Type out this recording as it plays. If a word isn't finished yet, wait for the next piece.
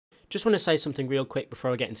Just want to say something real quick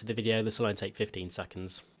before I get into the video. This will only take 15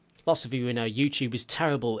 seconds. Lots of you will know YouTube is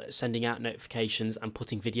terrible at sending out notifications and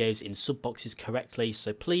putting videos in sub boxes correctly,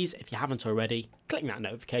 so please, if you haven't already, click that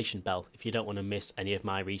notification bell if you don't want to miss any of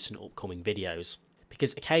my recent upcoming videos.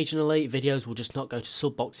 Because occasionally videos will just not go to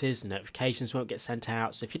sub boxes, notifications won't get sent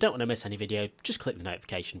out, so if you don't want to miss any video, just click the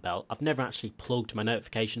notification bell. I've never actually plugged my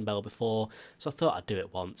notification bell before, so I thought I'd do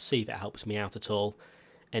it once, see if it helps me out at all.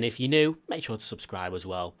 And if you're new, make sure to subscribe as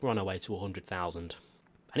well. We're on our way to 100,000.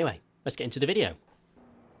 Anyway, let's get into the video.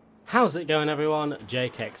 How's it going, everyone?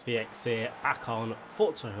 JakeXVX here, back on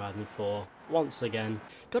Forza Horizon 4 once again.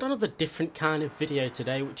 Got another different kind of video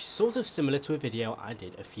today, which is sort of similar to a video I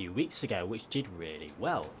did a few weeks ago, which did really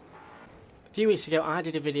well. A few weeks ago I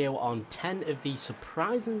did a video on 10 of the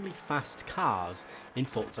surprisingly fast cars in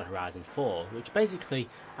Forza Horizon 4, which basically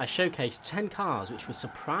I showcased 10 cars which were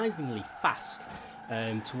surprisingly fast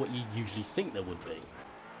to what you usually think they would be.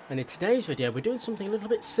 And in today's video we're doing something a little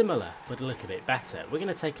bit similar but a little bit better. We're going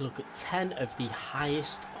to take a look at 10 of the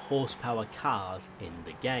highest horsepower cars in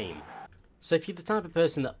the game. So if you're the type of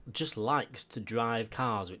person that just likes to drive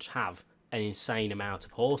cars which have an insane amount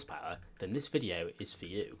of horsepower, then this video is for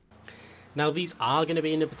you. Now these are going to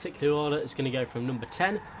be in a particular order. It's going to go from number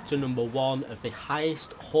 10 to number 1 of the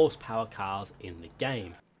highest horsepower cars in the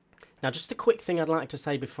game. Now just a quick thing I'd like to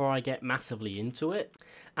say before I get massively into it.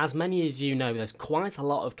 As many as you know, there's quite a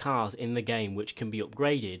lot of cars in the game which can be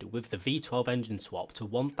upgraded with the V12 engine swap to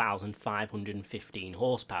 1,515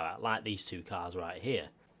 horsepower, like these two cars right here.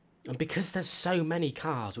 And because there's so many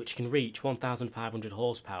cars which can reach 1,500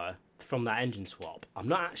 horsepower from that engine swap, I'm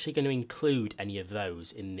not actually going to include any of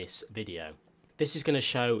those in this video. This is going to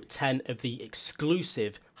show 10 of the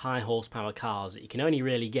exclusive high horsepower cars that you can only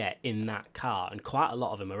really get in that car, and quite a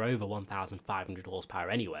lot of them are over 1,500 horsepower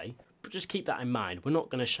anyway. But just keep that in mind, we're not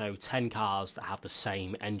going to show 10 cars that have the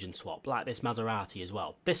same engine swap, like this Maserati as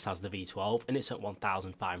well. This has the V12 and it's at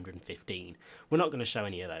 1,515. We're not going to show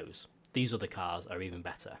any of those. These other cars are even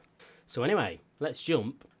better. So anyway, let's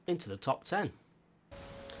jump into the top 10.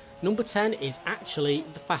 Number 10 is actually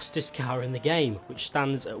the fastest car in the game, which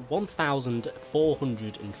stands at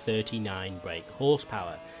 1,439 brake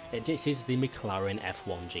horsepower. It is the McLaren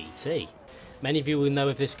F1 GT. Many of you will know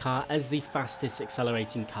of this car as the fastest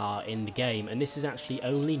accelerating car in the game, and this is actually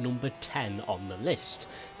only number 10 on the list.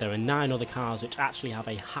 There are 9 other cars which actually have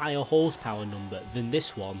a higher horsepower number than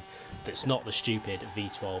this one that's not the stupid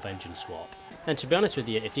V12 engine swap. And to be honest with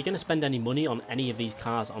you, if you're going to spend any money on any of these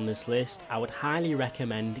cars on this list, I would highly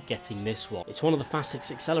recommend getting this one. It's one of the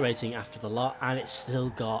fastest accelerating after the lot, and it's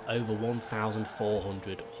still got over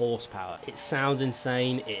 1,400 horsepower. It sounds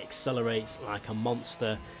insane, it accelerates like a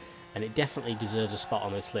monster, and it definitely deserves a spot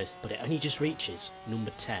on this list, but it only just reaches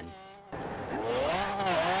number 10.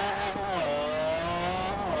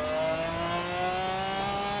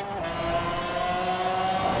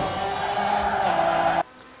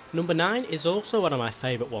 Number 9 is also one of my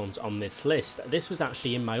favourite ones on this list. This was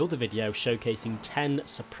actually in my other video showcasing 10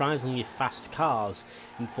 surprisingly fast cars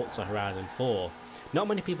in Forza Horizon 4. Not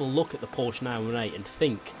many people look at the Porsche 918 and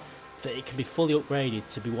think that it can be fully upgraded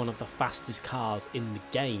to be one of the fastest cars in the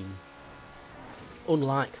game.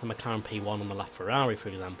 Unlike the McLaren P1 and the LaFerrari, for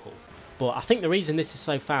example. But I think the reason this is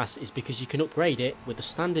so fast is because you can upgrade it with the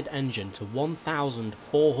standard engine to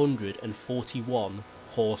 1,441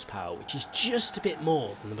 horsepower, which is just a bit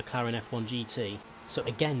more than the McLaren F1 GT. So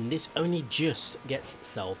again, this only just gets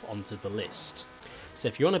itself onto the list. So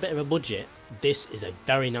if you're on a bit of a budget, this is a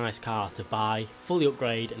very nice car to buy, fully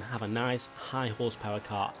upgrade and have a nice high horsepower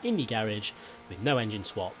car in your garage with no engine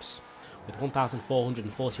swaps. With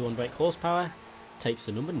 1,441 brake horsepower, takes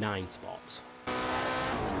the number 9 spot.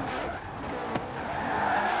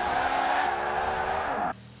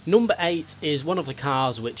 Number 8 is one of the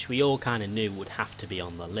cars which we all kind of knew would have to be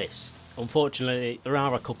on the list. Unfortunately, there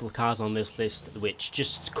are a couple of cars on this list which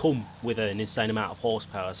just come with an insane amount of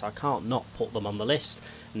horsepower, so I can't not put them on the list.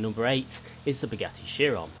 And number 8 is the Bugatti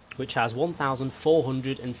Chiron, which has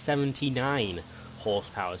 1,479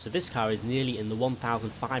 horsepower. So this car is nearly in the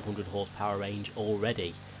 1,500 horsepower range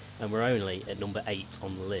already, and we're only at number 8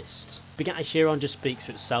 on the list. Bugatti Chiron just speaks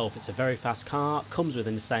for itself. It's a very fast car, comes with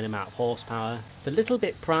an insane amount of horsepower. It's a little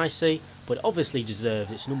bit pricey, but obviously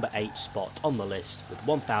deserves its number 8 spot on the list with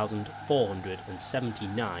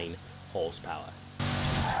 1,479 horsepower.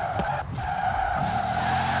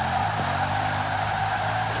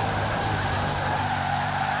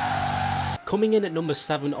 Coming in at number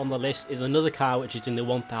 7 on the list is another car which is in the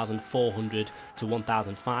 1,400 to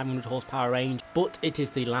 1,500 horsepower range, but it is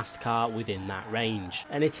the last car within that range,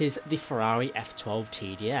 and it is the Ferrari F12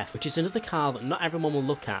 TDF, which is another car that not everyone will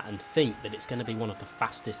look at and think that it's going to be one of the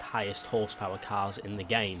fastest, highest horsepower cars in the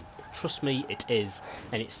game. Trust me, it is,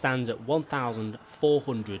 and it stands at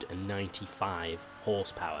 1,495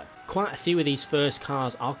 horsepower. Quite a few of these first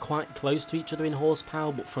cars are quite close to each other in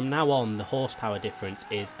horsepower, but from now on the horsepower difference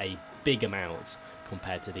is a big amount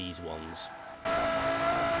compared to these ones.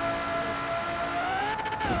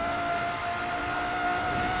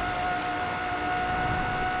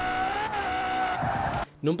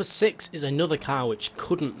 Number 6 is another car which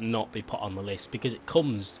couldn't not be put on the list because it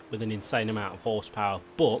comes with an insane amount of horsepower,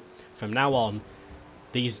 but from now on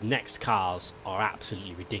these next cars are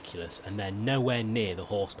absolutely ridiculous and they're nowhere near the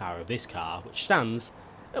horsepower of this car, which stands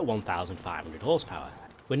at 1,500 horsepower.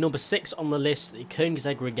 With number 6 on the list, the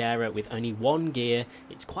Koenigsegg Regera with only one gear.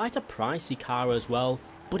 It's quite a pricey car as well,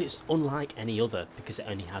 but it's unlike any other because it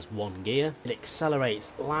only has one gear. It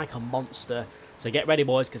accelerates like a monster, so get ready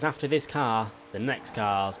boys, because after this car, the next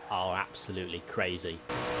cars are absolutely crazy.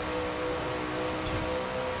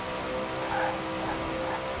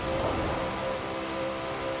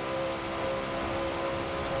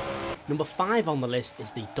 Number 5 on the list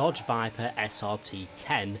is the Dodge Viper SRT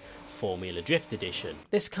 10 Formula Drift Edition.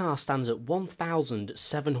 This car stands at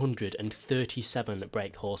 1,737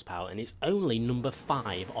 brake horsepower and it's only number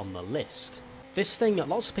 5 on the list. This thing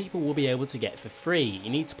lots of people will be able to get for free. You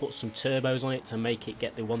need to put some turbos on it to make it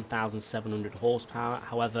get the 1,700 horsepower,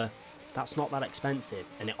 however that's not that expensive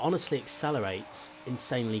and it honestly accelerates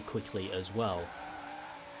insanely quickly as well.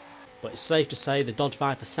 But it's safe to say the Dodge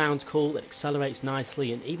Viper sounds cool, it accelerates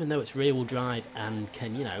nicely, and even though it's rear wheel drive and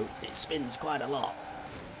can, you know, it spins quite a lot.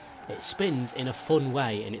 It spins in a fun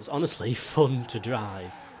way and it's honestly fun to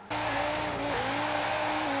drive.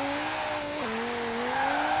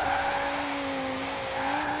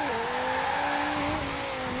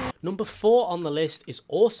 Number 4 on the list is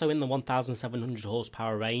also in the 1,700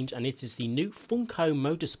 horsepower range, and it is the new Funko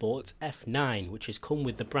Motorsport F9, which has come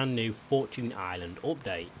with the brand new Fortune Island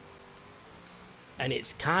update. And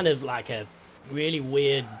it's kind of like a really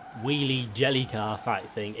weird wheelie jelly car type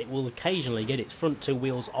thing. It will occasionally get its front two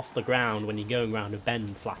wheels off the ground when you're going around a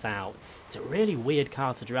bend flat out. It's a really weird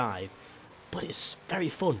car to drive, but it's very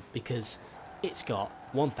fun because it's got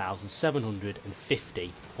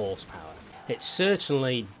 1,750 horsepower. It's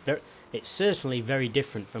certainly very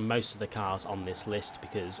different from most of the cars on this list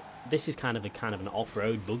because this is kind of an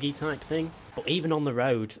off-road buggy type thing. But even on the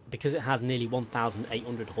road, because it has nearly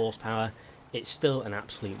 1,800 horsepower, it's still an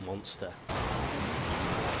absolute monster.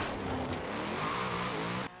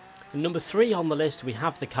 Number 3 on the list, we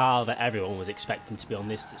have the car that everyone was expecting to be on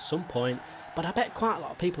this at some point, but I bet quite a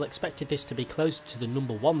lot of people expected this to be closer to the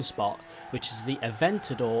number 1 spot, which is the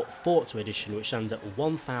Aventador Forza Edition, which stands at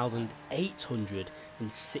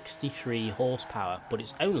 1,863 horsepower, but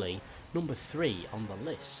it's only number 3 on the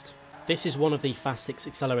list. This is one of the fastest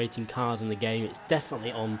accelerating cars in the game. It's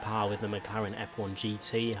definitely on par with the McLaren F1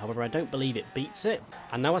 GT, however I don't believe it beats it.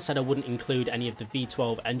 I know I said I wouldn't include any of the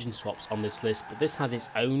V12 engine swaps on this list, but this has its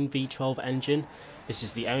own V12 engine. This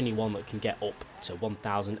is the only one that can get up to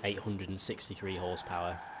 1,863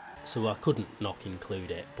 horsepower, so I couldn't not include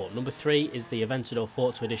it. But number 3 is the Aventador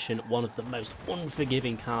Forza Edition, one of the most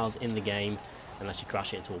unforgiving cars in the game, unless you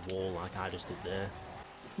crash it into a wall like I just did there.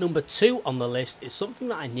 Number 2 on the list is something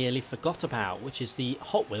that I nearly forgot about, which is the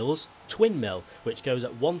Hot Wheels Twin Mill, which goes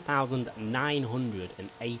at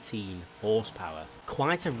 1,918 horsepower.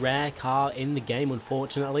 Quite a rare car in the game,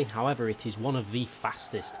 unfortunately, however it is one of the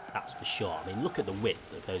fastest, that's for sure. I mean, look at the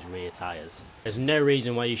width of those rear tyres. There's no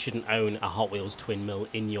reason why you shouldn't own a Hot Wheels Twin Mill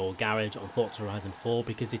in your garage on Forza Horizon 4,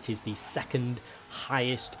 because it is the second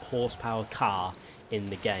highest horsepower car in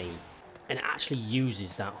the game. And it actually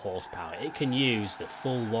uses that horsepower. It can use the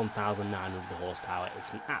full 1,900 horsepower.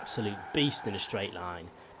 It's an absolute beast in a straight line.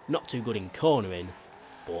 Not too good in cornering,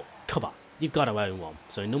 but come on, you've got to own one.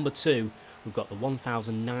 So number 2, we've got the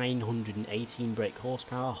 1,918 brake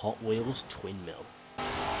horsepower Hot Wheels Twin Mill.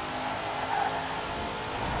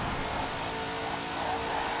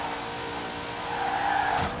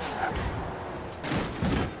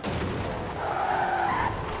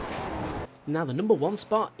 Now the number 1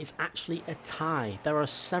 spot is actually a tie. There are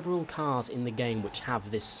several cars in the game which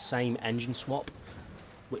have this same engine swap,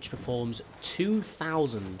 which performs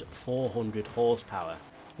 2,400 horsepower,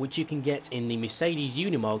 which you can get in the Mercedes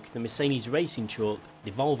Unimog, the Mercedes Racing Truck,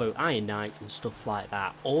 the Volvo Iron Knight and stuff like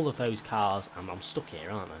that. All of those cars, and I'm stuck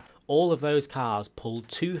here aren't I? All of those cars pull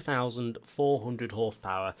 2,400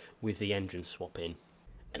 horsepower with the engine swap in.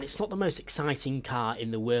 And it's not the most exciting car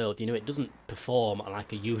in the world, you know, it doesn't perform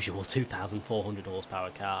like a usual 2,400 horsepower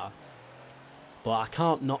car. But I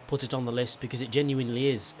can't not put it on the list because it genuinely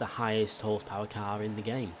is the highest horsepower car in the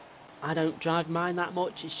game. I don't drive mine that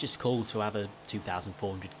much, it's just cool to have a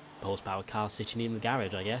 2,400 horsepower car sitting in the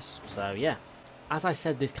garage, I guess. So yeah. As I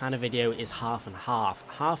said, this kind of video is half and half.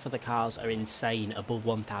 Half of the cars are insane above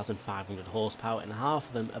 1,500 horsepower and half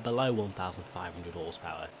of them are below 1,500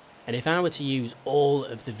 horsepower. And if I were to use all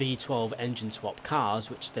of the V12 engine swap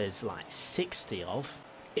cars, which there's like 60 of,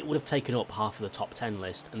 it would have taken up half of the top 10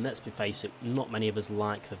 list, and let's face it, not many of us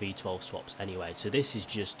like the V12 swaps anyway, so this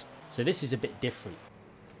is a bit different.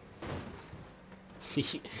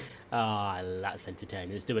 Ah, that's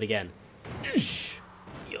entertaining. Let's do it again.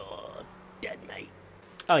 You're dead, mate.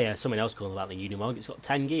 Oh yeah, something else cool about the Unimog, it's got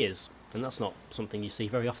 10 gears. And that's not something you see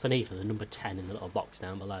very often either, the number 10 in the little box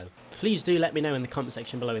down below. Please do let me know in the comment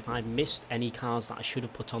section below if I've missed any cars that I should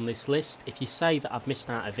have put on this list. If you say that I've missed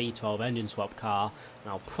out a V12 engine swap car,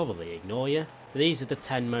 then I'll probably ignore you. But these are the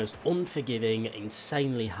 10 most unforgiving,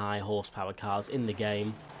 insanely high horsepower cars in the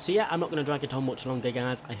game. So yeah, I'm not going to drag it on much longer,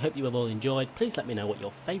 guys. I hope you have all enjoyed. Please let me know what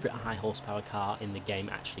your favourite high horsepower car in the game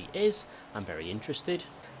actually is. I'm very interested.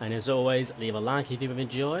 And as always, leave a like if you've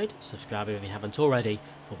enjoyed, subscribe if you haven't already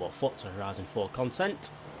for more Forza Horizon 4 content.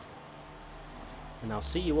 And I'll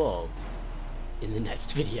see you all in the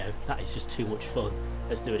next video. That is just too much fun.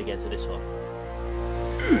 Let's do it again to this one.